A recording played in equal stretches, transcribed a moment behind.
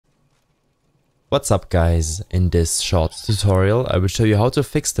What's up guys, in this short tutorial I will show you how to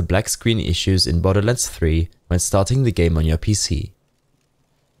fix the black screen issues in Borderlands 3 when starting the game on your PC.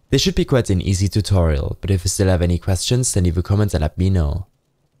 This should be quite an easy tutorial, but if you still have any questions then leave a comment and let me know.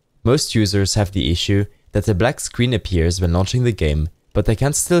 Most users have the issue that the black screen appears when launching the game, but they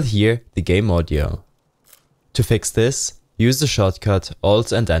can still hear the game audio. To fix this, use the shortcut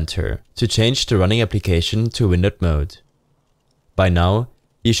Alt and Enter to change the running application to windowed mode. By now,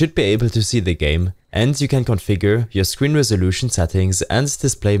 you should be able to see the game, and you can configure your screen resolution settings and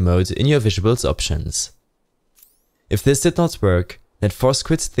display mode in your visuals options. If this did not work, then force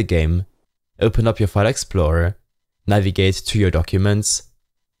quit the game, open up your file explorer, navigate to your documents,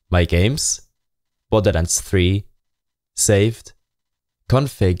 My Games, Borderlands 3, Saved,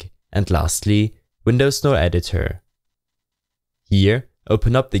 Config, and lastly, Windows No Editor. Here,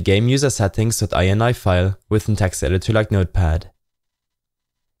 open up the game user settings.ini file with a text editor like Notepad.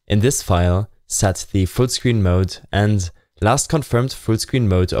 In this file, set the full screen mode and last confirmed full screen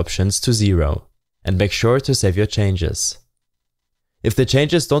mode options to 0, and make sure to save your changes. If the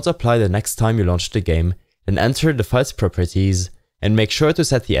changes don't apply the next time you launch the game, then enter the file's properties and make sure to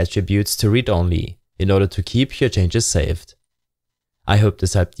set the attributes to read-only in order to keep your changes saved. I hope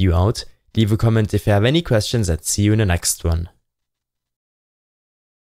this helped you out. Leave a comment if you have any questions and see you in the next one.